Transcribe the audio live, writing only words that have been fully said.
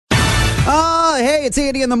Oh, hey, it's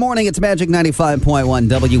Andy in the morning. It's Magic 95.1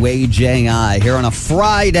 WAJI here on a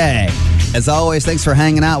Friday. As always, thanks for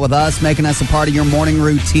hanging out with us, making us a part of your morning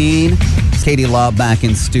routine. It's Katie Love back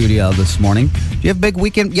in studio this morning. Do you have a big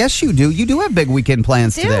weekend? Yes, you do. You do have big weekend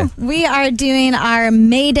plans today. We are doing our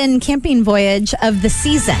maiden camping voyage of the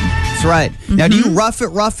season. That's right. Mm-hmm. Now, do you rough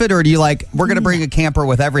it, or do you like, we're going to bring a camper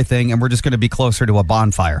with everything, and we're just going to be closer to a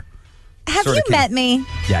bonfire? Have you met me?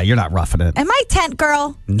 Yeah, you're not roughing it. Am I tent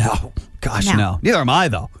girl? No. Gosh, no. Neither am I,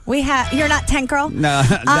 though. You're not tent girl? No,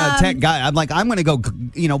 tent guy. I'm going to go,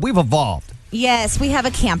 we've evolved. Yes, we have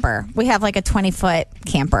a camper. We have like a 20-foot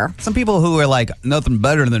camper. Some people who are like, nothing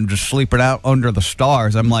better than just sleeping out under the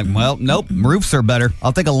stars. I'm like, well, nope, roofs are better.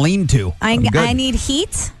 I'll take a lean-to. I need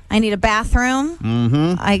heat. I need a bathroom.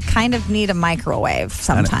 Mm-hmm. I kind of need a microwave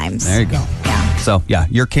sometimes. There you go. Yeah. So, yeah,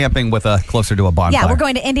 you're camping with closer to a bonfire. Yeah, we're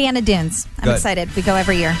going to Indiana Dunes. I'm excited. We go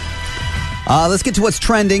every year. Let's get to what's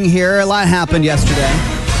trending here. A lot happened yesterday.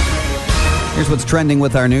 Here's what's trending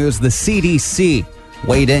with our news. The CDC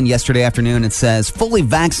weighed in yesterday afternoon. It says fully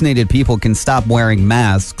vaccinated people can stop wearing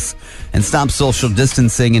masks and stop social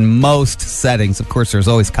distancing in most settings. Of course, there's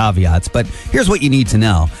always caveats, but here's what you need to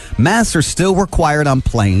know. Masks are still required on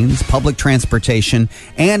planes, public transportation,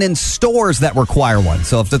 and in stores that require one.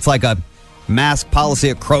 So if it's like a mask policy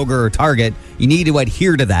at Kroger or Target, you need to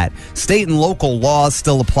adhere to that. State and local laws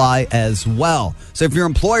still apply as well. So if your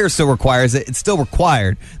employer still requires it, it's still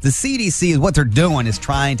required. The CDC is what they're doing is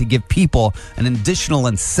trying to give people an additional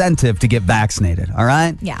incentive to get vaccinated. All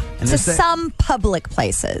right? Yeah. To some public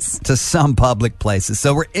places. To some public places.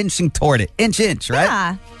 So we're inching toward it. Inch, right?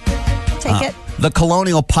 Yeah. Take it. The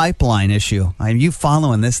Colonial Pipeline issue. Are you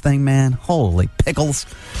following this thing, man? Holy pickles.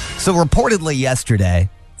 So reportedly yesterday,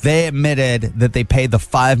 they admitted that they paid the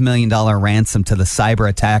 $5 million ransom to the cyber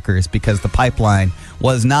attackers because the pipeline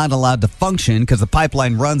was not allowed to function because the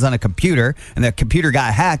pipeline runs on a computer and that computer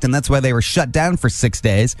got hacked, and that's why they were shut down for 6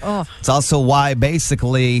 days. Oh. It's also why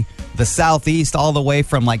basically the Southeast, all the way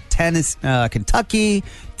from like Tennessee, Kentucky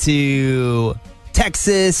to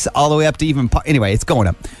Texas, all the way up to even... Anyway, it's going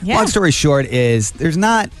up. Yeah. Long story short is it's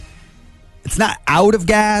not out of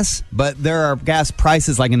gas, but there are gas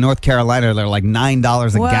prices like in North Carolina, they're like $9 a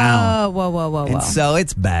gallon. Whoa. And so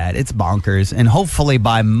it's bad. It's bonkers. And hopefully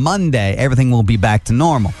by Monday, everything will be back to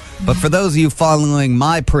normal. But for those of you following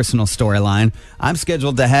my personal storyline, I'm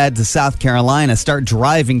scheduled to head to South Carolina, start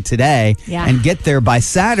driving today, and get there by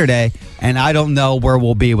Saturday. And I don't know where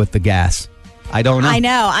we'll be with the gas. I don't know. I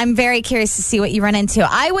know. I'm very curious to see what you run into.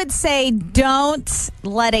 I would say don't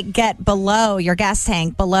let it get below your gas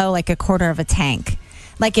tank, below like a quarter of a tank.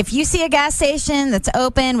 Like if you see a gas station that's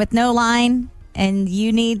open with no line and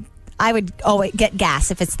I would always get gas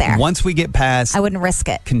if it's there. Once we get past... I wouldn't risk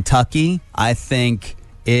it. Kentucky, I think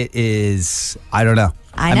it is... I don't know.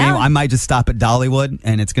 I know. I mean, I might just stop at Dollywood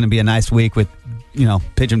and it's going to be a nice week with,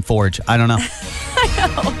 Pigeon Forge. I don't know.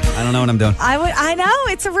 I don't know what I'm doing. I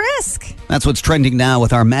know. It's a risk. That's what's trending now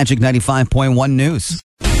with our Magic 95.1 news.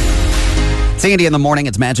 It's Andy in the morning.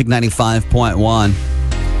 It's Magic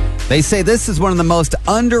 95.1. They say this is one of the most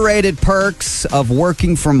underrated perks of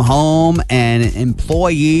working from home, and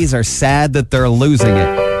employees are sad that they're losing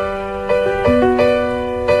it.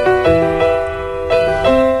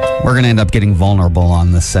 We're going to end up getting vulnerable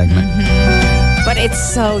on this segment. Mm-hmm. But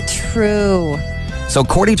it's so true. So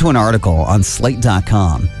according to an article on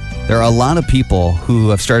Slate.com, there are a lot of people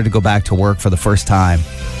who have started to go back to work for the first time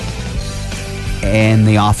in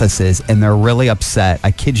the offices, and they're really upset,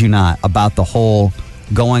 I kid you not, about the whole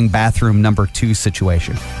going bathroom number 2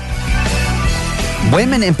 situation.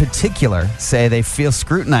 Women in particular say they feel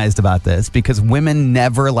scrutinized about this because women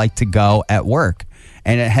never like to go at work,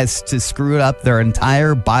 and it has to screw up their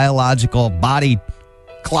entire biological body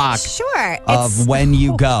clock of when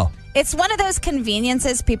you go. It's one of those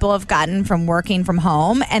conveniences people have gotten from working from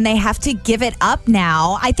home, and they have to give it up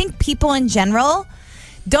now. I think people in general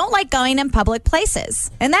don't like going in public places,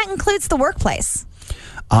 and that includes the workplace.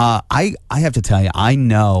 I have to tell you, I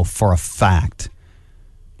know for a fact,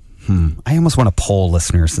 I almost want to poll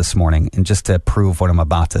listeners this morning, and just to prove what I'm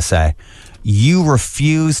about to say. You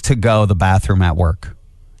refuse to go to the bathroom at work.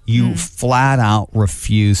 You flat out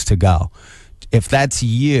refuse to go. If that's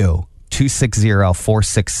you,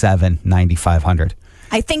 260-467-9500.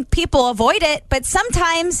 I think people avoid it, but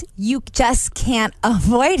sometimes you just can't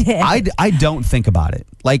avoid it. I don't think about it.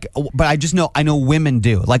 But I know women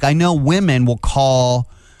do. I know women will call,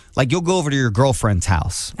 you'll go over to your girlfriend's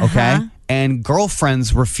house, okay? And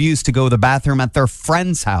girlfriends refuse to go to the bathroom at their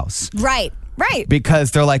friend's house. Right. Right.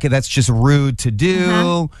 Because they're like, that's just rude to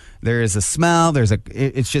do. There is a smell.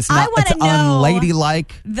 It's just not, it's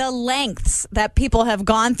unladylike. The lengths that people have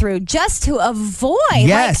gone through just to avoid.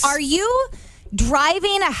 Yes. Like, are you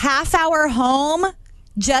driving a half hour home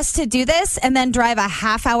just to do this and then drive a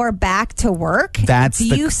half hour back to work? Do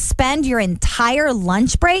you spend your entire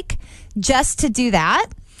lunch break just to do that?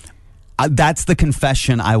 That's the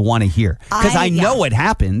confession I want to hear. Because I know it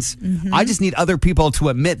happens. I just need other people to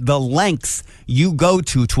admit the lengths you go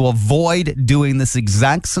to avoid doing this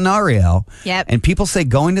exact scenario. Yep. And people say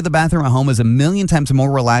going to the bathroom at home is a million times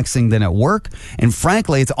more relaxing than at work. And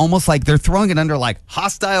frankly, it's almost like they're throwing it under like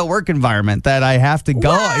hostile work environment that I have to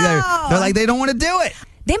go. Wow. They're like, they don't want to do it.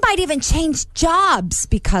 They might even change jobs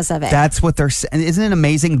because of it. That's what they're saying. Isn't it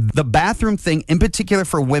amazing? The bathroom thing, in particular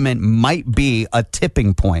for women, might be a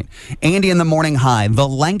tipping point. Andy in the morning, hi. The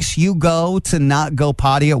lengths you go to not go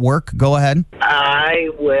potty at work, go ahead. I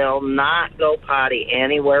will not go potty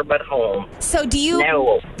anywhere but home. So do you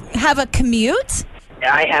have a commute?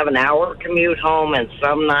 I have an hour commute home, and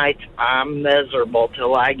some nights I'm miserable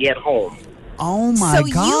till I get home. Oh, my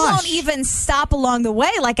gosh. So you won't even stop along the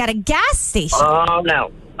way, like at a gas station? Oh,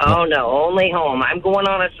 no. Only home. I'm going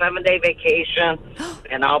on a 7-day vacation,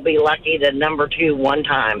 and I'll be lucky to number 2 one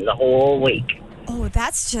time the whole week. Oh,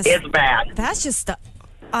 It's bad. That's just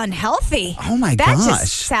unhealthy. Oh, my gosh. That gosh.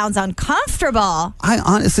 just sounds uncomfortable. I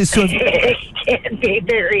honestly... It can be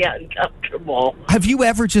very uncomfortable. Have you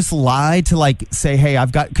ever just lied to like say, hey,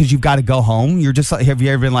 because you've got to go home? You're just like, have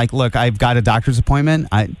you ever been like, look, I've got a doctor's appointment,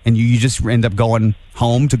 and you just end up going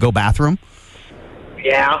home to go bathroom?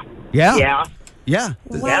 Yeah. Wow.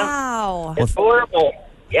 It's horrible.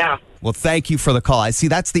 Yeah. Well, thank you for the call. I see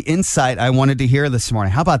that's the insight I wanted to hear this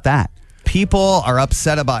morning. How about that? People are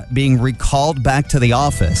upset about being recalled back to the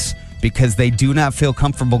office because they do not feel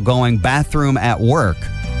comfortable going bathroom at work,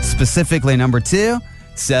 specifically number 2.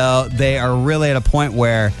 So they are really at a point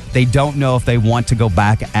where they don't know if they want to go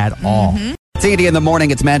back at all. It's 80 in the morning.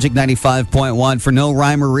 It's Magic 95.1. For no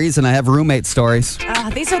rhyme or reason, I have roommate stories.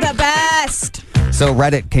 These are the best. So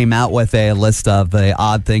Reddit came out with a list of the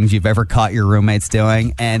odd things you've ever caught your roommates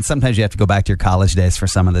doing. And sometimes you have to go back to your college days for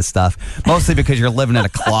some of this stuff, mostly because you're living in a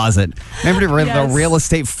closet. Remember the real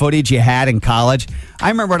estate footage you had in college? I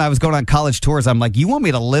remember when I was going on college tours, I'm like, you want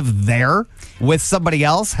me to live there with somebody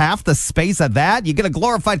else? Half the space of that? You get a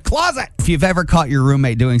glorified closet. If you've ever caught your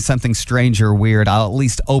roommate doing something strange or weird, I'll at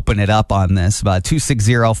least open it up on this. About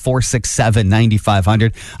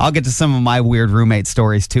 260-467-9500. I'll get to some of my weird roommate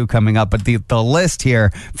stories too coming up, but the list here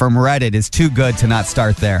from Reddit is too good to not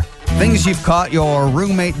start there. Things you've caught your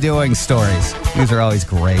roommate doing stories. These are always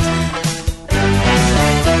great.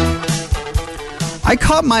 I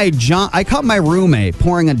caught my roommate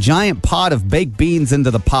pouring a giant pot of baked beans into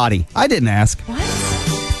the potty. I didn't ask. What?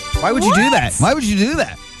 Why would you do that? Why would you do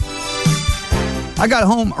that? I got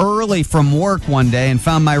home early from work one day and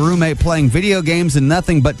found my roommate playing video games in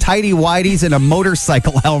nothing but tighty whities and a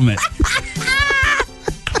motorcycle helmet.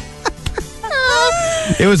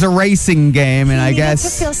 It was a racing game, and I guess to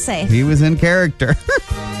feel safe. He was in character.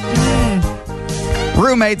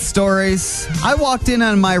 Roommate stories. I walked in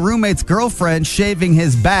on my roommate's girlfriend shaving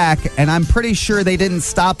his back, and I'm pretty sure they didn't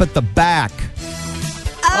stop at the back.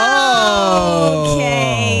 Oh,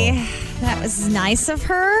 okay. That was nice of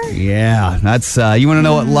her. Yeah, that's, you want to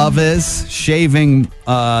know what love is? Shaving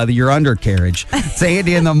your undercarriage. It's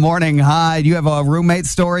Andy in the morning. Hi, do you have a roommate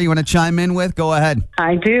story you want to chime in with? Go ahead.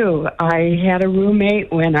 I do. I had a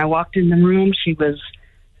roommate. When I walked in the room, she was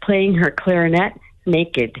playing her clarinet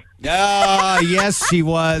naked. Ah, yes, she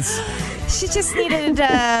was. She just needed,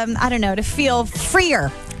 to feel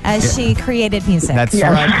freer as she created music. That's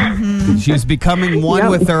right. Mm-hmm. She was becoming one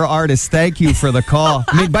with her artist. Thank you for the call.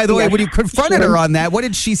 I mean, by the way, when you confronted her on that, what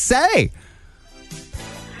did she say?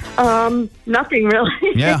 Nothing really.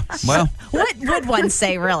 Yeah, well. What would one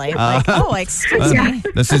say, really? Excuse me.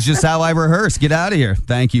 This is just how I rehearse. Get out of here.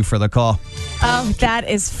 Thank you for the call. Oh, that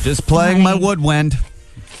is just playing my woodwind.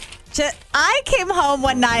 I came home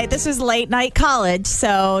one night. This was late night college,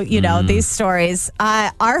 so, these stories.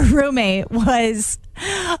 Our roommate was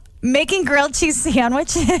making grilled cheese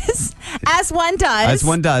sandwiches, as one does.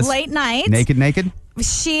 Late night. Naked?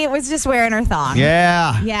 She was just wearing her thong.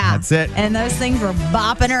 Yeah. That's it. And those things were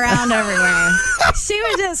bopping around everywhere. She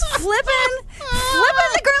was just flipping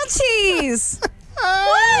the grilled cheese.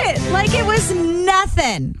 What? Like it was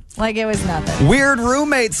nothing. Weird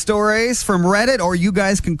roommate stories from Reddit, or you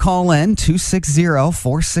guys can call in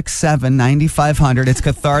 260-467-9500. It's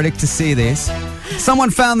cathartic to see these.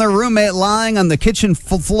 Someone found their roommate lying on the kitchen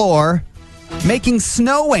floor making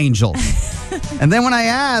snow angels. And then when I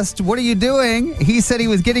asked, what are you doing? He said he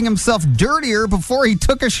was getting himself dirtier before he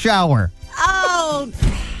took a shower. Oh,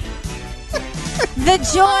 the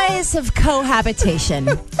joys of cohabitation.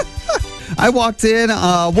 I walked in,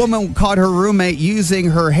 a woman caught her roommate using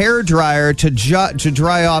her hairdryer to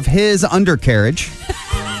dry off his undercarriage.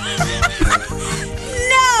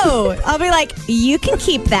 No, I'll be like, you can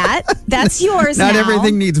keep that. That's yours Not now.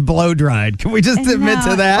 everything needs blow dried. Can we just admit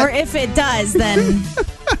No. to that? Or if it does, then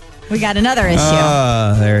we got another issue.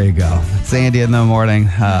 There you go. Sandy in the morning.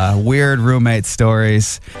 Weird roommate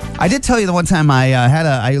stories. I did tell you the one time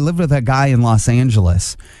I lived with a guy in Los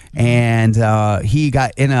Angeles, and he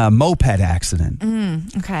got in a moped accident.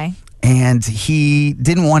 Okay. And he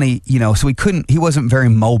didn't want to, so he wasn't very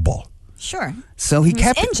mobile. Sure. So He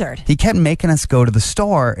was injured. He kept making us go to the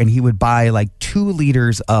store, and he would buy like 2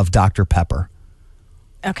 liters of Dr. Pepper.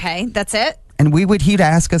 Okay, that's it? And he'd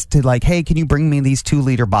ask us to like, hey, can you bring me these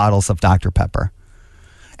 2-liter bottles of Dr. Pepper?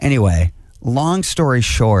 Anyway, long story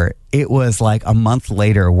short, it was like a month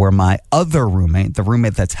later where my other roommate, the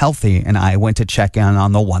roommate that's healthy, and I went to check in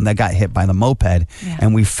on the one that got hit by the moped,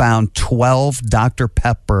 and we found 12 Dr.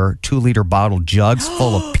 Pepper 2-liter bottle jugs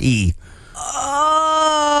full of pee. Oh.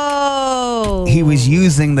 He was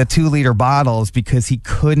using the 2-liter bottles because he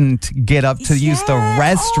couldn't get up to use the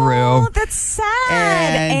restroom. Oh, that's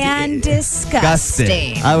sad and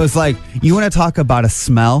disgusting. I was like, you want to talk about a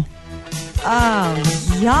smell? Oh,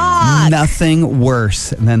 yuck. Nothing worse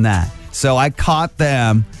than that. So I caught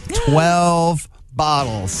them 12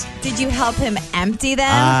 bottles. Did you help him empty them?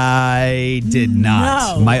 I did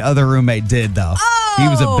not. No. My other roommate did, though. He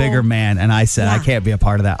was a bigger man, and I said, I can't be a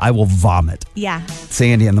part of that. I will vomit. Yeah.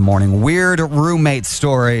 Sandy in the morning. Weird roommate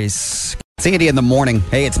stories. Sandy in the morning.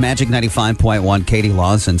 Hey, it's Magic 95.1. Katie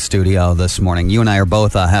Lawson studio this morning. You and I are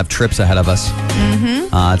both have trips ahead of us.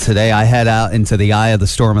 Today I head out into the eye of the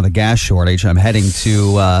storm of the gas shortage. I'm heading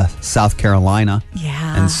to South Carolina.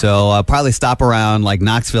 Yeah. And so I'll probably stop around like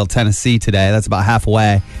Knoxville, Tennessee today. That's about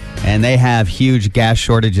halfway. And they have huge gas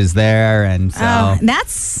shortages there. And so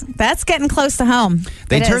that's getting close to home.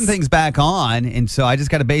 they turn things back on. And so I just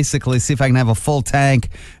got to basically see if I can have a full tank,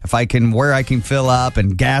 where I can fill up,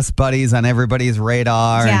 and gas buddies on everybody's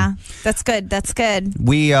radar. Yeah, that's good. That's good.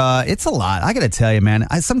 It's a lot. I got to tell you, man.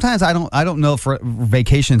 Sometimes I don't know if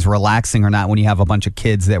vacation's relaxing or not when you have a bunch of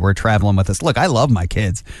kids that were traveling with us. Look, I love my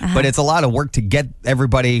kids, but it's a lot of work to get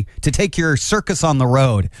everybody to take your circus on the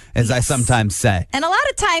road, as I sometimes say. And a lot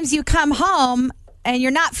of times you come home and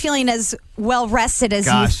you're not feeling as well rested as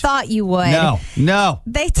you thought you would. No.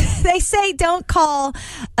 They say don't call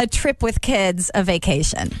a trip with kids a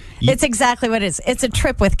vacation. It's exactly what it is. It's a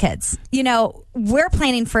trip with kids. We're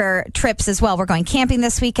planning for trips as well. We're going camping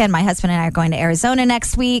this weekend. My husband and I are going to Arizona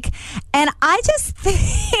next week. And I just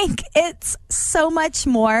think it's so much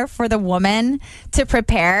more for the woman to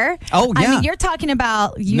prepare. Oh, yeah. I mean, you're talking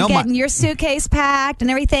about getting your suitcase packed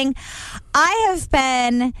and everything. I have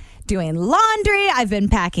been doing laundry. I've been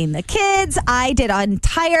packing the kids. I did an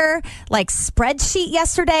entire spreadsheet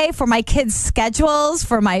yesterday for my kids' schedules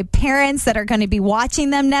for my parents that are going to be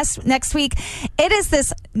watching them next week. It is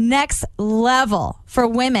this next level for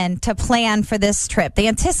women to plan for this trip. The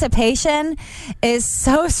anticipation is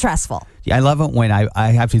so stressful. Yeah, I love it when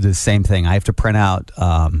I have to do the same thing. I have to print out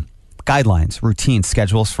guidelines, routine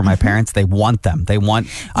schedules for my parents. They want them. They want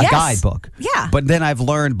a guidebook. Yeah. But then I've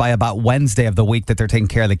learned by about Wednesday of the week that they're taking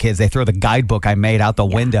care of the kids. They throw the guidebook I made out the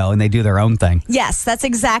window and they do their own thing. Yes, that's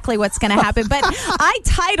exactly what's going to happen. But I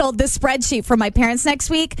titled the spreadsheet for my parents next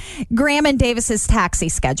week, Graham and Davis's taxi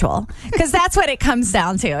schedule, because that's what it comes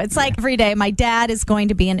down to. It's like every day my dad is going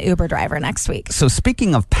to be an Uber driver next week. So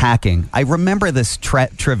speaking of packing, I remember this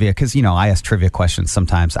trivia because, I ask trivia questions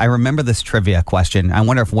sometimes. I remember this trivia question. I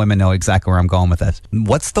wonder if women know exactly where I'm going with this.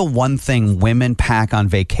 What's the one thing women pack on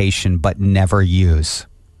vacation but never use?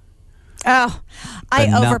 Oh, I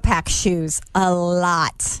overpack shoes a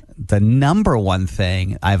lot. The number one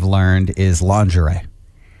thing I've learned is lingerie.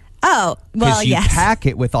 Oh, well, Because you pack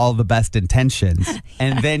it with all the best intentions,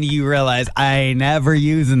 and then you realize, I ain't never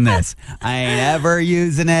using this. I ain't ever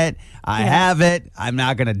using it. I have it. I'm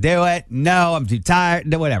not going to do it. No, I'm too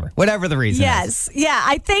tired. Whatever the reason is. Yeah.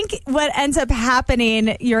 I think what ends up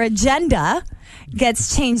happening, your agenda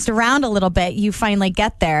gets changed around a little bit. You finally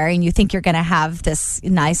get there and you think you're going to have this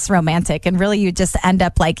nice romantic, and really you just end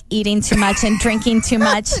up eating too much and drinking too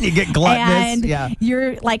much. You get gluttonous. And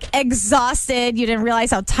you're exhausted. You didn't realize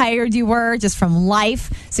how tired you were just from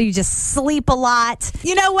life. So you just sleep a lot.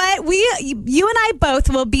 You know what? You and I both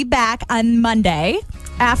will be back on Monday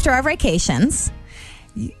after our vacations.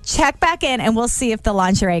 Check back in and we'll see if the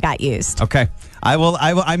lingerie got used. Okay.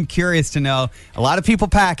 I'm curious to know. A lot of people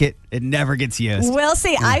pack it. It never gets used. We'll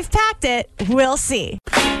see. I've packed it. We'll see.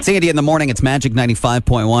 Sandy in the morning. It's Magic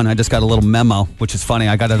 95.1. I just got a little memo, which is funny.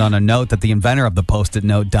 I got it on a note that the inventor of the Post-it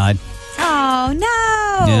note died. Oh,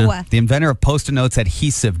 no. Yeah. The inventor of Post-it notes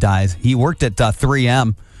adhesive dies. He worked at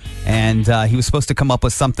 3M. And he was supposed to come up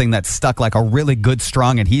with something that stuck like a really good,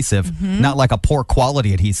 strong adhesive, not like a poor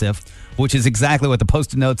quality adhesive, which is exactly what the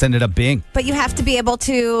Post-it notes ended up being. But you have to be able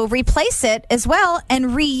to replace it as well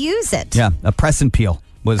and reuse it. Yeah, a press and peel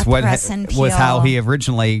was how he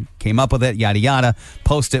originally came up with it, yada, yada.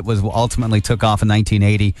 Post-it was ultimately took off in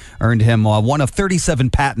 1980, earned him one of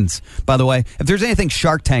 37 patents. By the way, if there's anything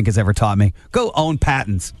Shark Tank has ever taught me, go own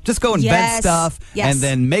patents. Just go invent stuff and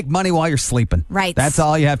then make money while you're sleeping. Right. That's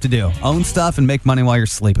all you have to do. Own stuff and make money while you're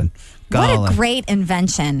sleeping. What a great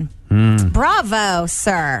invention. Bravo,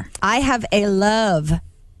 sir. I have a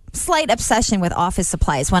slight obsession with office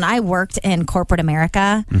supplies. When I worked in corporate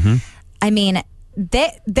America, I mean,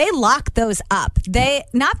 they lock those up.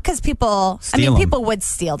 Not because people people would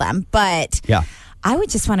steal them, but I would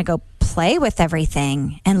just want to go play with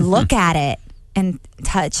everything and look at it and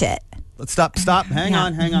touch it. Let's stop. Hang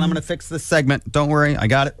on. I'm going to fix this segment. Don't worry. I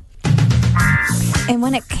got it. And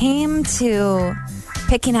when it came to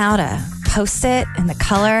picking out a Post-it and the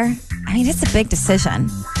color, I mean, it's a big decision.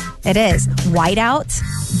 It is. Whiteout,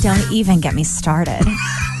 don't even get me started.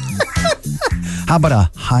 How about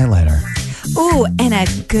a highlighter? Ooh, and a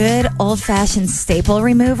good old-fashioned staple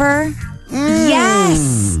remover.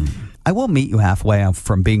 Yes. I will meet you halfway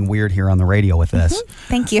from being weird here on the radio with this.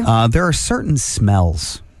 Thank you. There are certain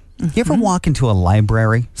smells. You ever walk into a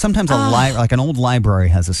library? Sometimes like an old library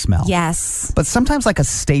has a smell. Yes. But sometimes like a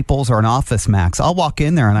Staples or an Office Max, I'll walk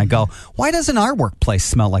in there and I go, why doesn't our workplace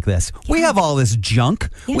smell like this? Yeah. We have all this junk.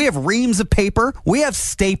 Yeah. We have reams of paper. We have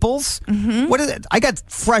Staples. What is it? I got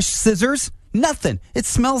fresh scissors. Nothing. It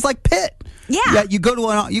smells like pit. Yeah. You go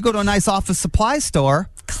to a nice office supply store.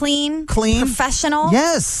 Clean, professional.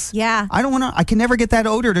 Yes. Yeah. I can never get that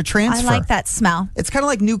odor to transfer. I like that smell. It's kind of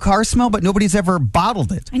like new car smell, but nobody's ever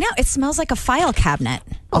bottled it. I know. It smells like a file cabinet.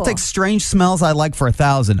 I'll take strange smells I like for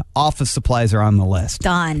 1,000. Office supplies are on the list.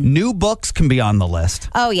 Done. New books can be on the list.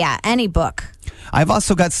 Oh, yeah. Any book. I've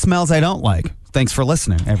also got smells I don't like. Thanks for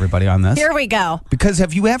listening, everybody, on this. Here we go. Because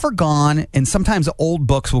have you ever gone, and sometimes old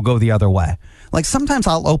books will go the other way. Like sometimes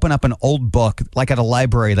I'll open up an old book, like at a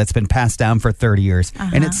library that's been passed down for 30 years,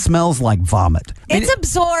 and it smells like vomit. It's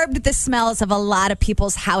absorbed the smells of a lot of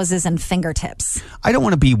people's houses and fingertips. I don't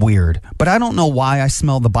want to be weird, but I don't know why I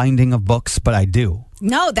smell the binding of books, but I do.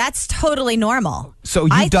 No, that's totally normal. So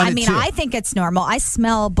you've done it too. I think it's normal. I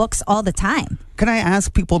smell books all the time. Can I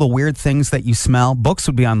ask people the weird things that you smell? Books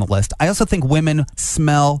would be on the list. I also think women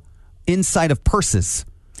smell inside of purses.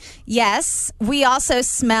 Yes. We also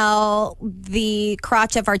smell the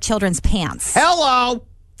crotch of our children's pants. Hello.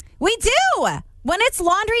 We do. When it's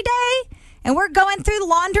laundry day and we're going through the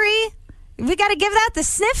laundry, we got to give that the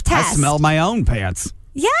sniff test. I smell my own pants.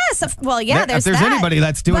 Yes. Well, yeah, if there's anybody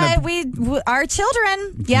that's doing it. But our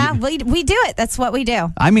children, we do it. That's what we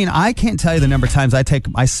do. I mean, I can't tell you the number of times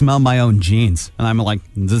I smell my own jeans. And I'm like,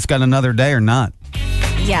 is this got another day or not?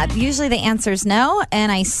 Yeah, usually the answer is no,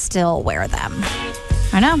 and I still wear them.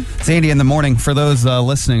 I know. Sandy in the morning. For those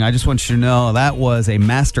listening, I just want you to know that was a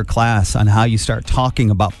master class on how you start talking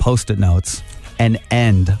about Post-it notes and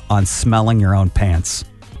end on smelling your own pants.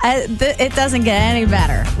 It doesn't get any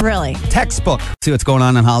better, really. Textbook. See what's going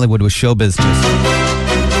on in Hollywood with show business.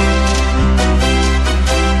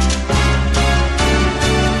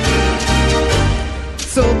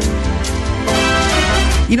 So,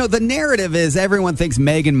 the narrative is everyone thinks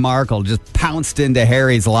Meghan Markle just pounced into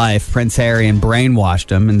Harry's life, Prince Harry, and brainwashed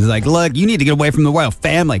him. And is like, look, you need to get away from the royal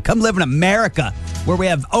family. Come live in America, where we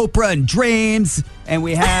have Oprah and dreams, and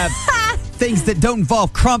we have things that don't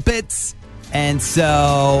involve crumpets. And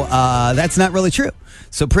so that's not really true.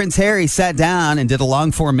 So Prince Harry sat down and did a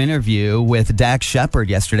long-form interview with Dax Shepard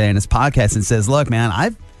yesterday in his podcast and says, look, man,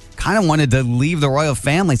 I've kind of wanted to leave the royal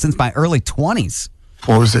family since my early 20s.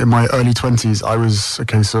 What was it? In my early 20s, I was a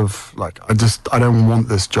case of, like, I don't want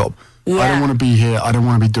this job. Yeah. I don't want to be here. I don't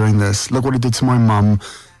want to be doing this. Look what it did to my mum.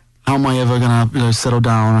 How am I ever going to settle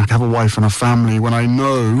down, have a wife and a family when I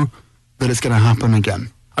know that it's going to happen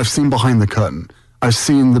again? I've seen behind the curtain. I've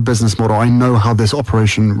seen the business model. I know how this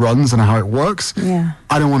operation runs and how it works. Yeah.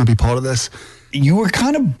 I don't want to be part of this. You were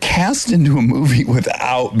kind of cast into a movie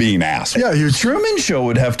without being asked. Yeah, The Truman Show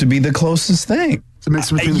would have to be the closest thing. It's a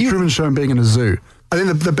mix between The Truman Show and being in a zoo. I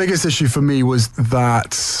think the biggest issue for me was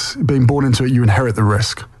that being born into it, you inherit the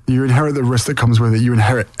risk. You inherit the risk that comes with it. You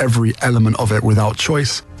inherit every element of it without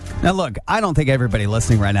choice. Now, look, I don't think everybody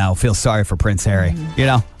listening right now feels sorry for Prince Harry. You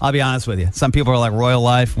know, I'll be honest with you. Some people are like royal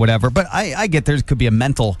life, whatever. But I get there could be a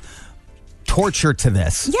mental torture to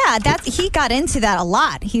this. Yeah, he got into that a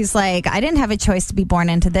lot. He's like, I didn't have a choice to be born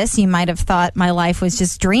into this. You might have thought my life was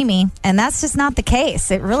just dreamy, and that's just not the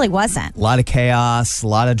case. It really wasn't. A lot of chaos, a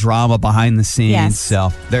lot of drama behind the scenes. Yes. So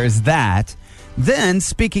there's that. Then,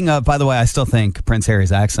 speaking of, by the way, I still think Prince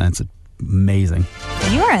Harry's accent's amazing.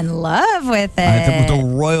 You are in love with it. The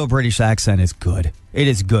royal British accent is good. It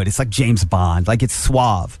is good. It's like James Bond. Like, it's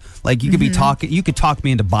suave. Like, you could be talking. You could talk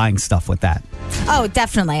me into buying stuff with that. Oh,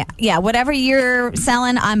 definitely. Yeah, whatever you're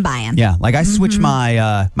selling, I'm buying. Yeah, like I switch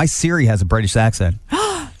my my Siri has a British accent.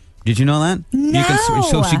 Did you know that? No. You can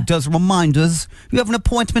so she does reminders. You have an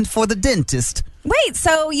appointment for the dentist. Wait,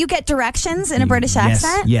 so you get directions in a British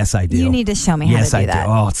accent? Yes, I do. You need to show me how to do that.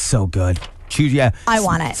 Oh, it's so good. Choose, yeah. I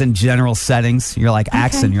want it. It's in general settings. You're like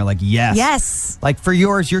accent. You're like, yes. Yes. Like for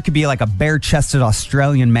yours, you could be like a bare-chested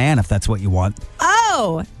Australian man if that's what you want.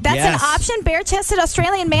 Oh, that's Yes. an option? Bare-chested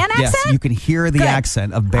Australian man accent? Yes, you can hear the Good.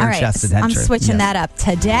 accent of bare-chested All right, I'm Henry. switching Yes. that up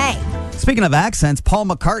today. Speaking of accents, Paul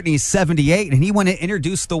McCartney's 78, and he went to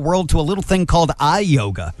introduce the world to a little thing called eye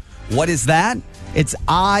yoga. What is that? It's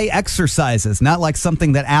eye exercises, not like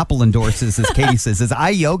something that Apple endorses, as Katie says. Is eye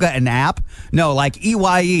yoga an app? No, like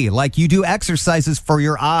EYE, like you do exercises for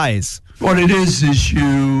your eyes. What it is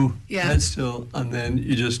you stand still, and then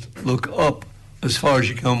you just look up as far as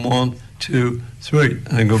you can. 1, 2, 3, and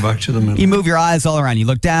then go back to the middle. You move your eyes all around. You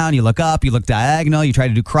look down, you look up, you look diagonal, you try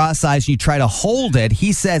to do cross eyes, you try to hold it.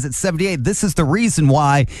 He says at 78, this is the reason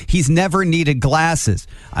why he's never needed glasses.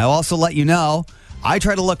 I also let you know, I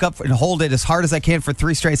try to look up and hold it as hard as I can for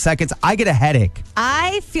 3 straight seconds. I get a headache.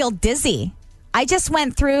 I feel dizzy. I just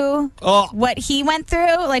went through what he went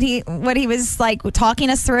through, what he was like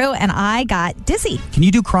talking us through, and I got dizzy. Can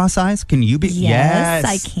you do cross eyes? Can you be? Yes,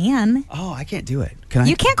 I can. Oh, I can't do it. Can I?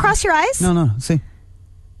 You can't cross your eyes? No. See,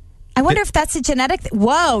 I wonder if that's a genetic.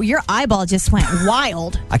 Whoa, your eyeball just went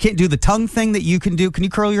wild. I can't do the tongue thing that you can do. Can you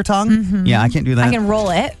curl your tongue? Mm-hmm. Yeah, I can't do that. I can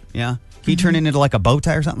roll it. Yeah. Can you turn it into like a bow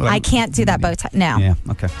tie or something? I can't do that bow tie. No. Yeah.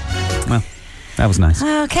 Okay. Well, that was nice.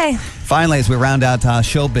 Okay. Finally, as we round out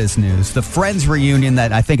showbiz news, the Friends reunion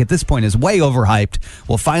that I think at this point is way overhyped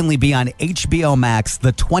will finally be on HBO Max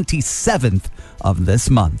the 27th of this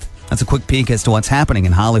month. That's a quick peek as to what's happening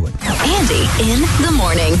in Hollywood. Andy in the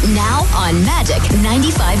morning, now on Magic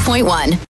 95.1.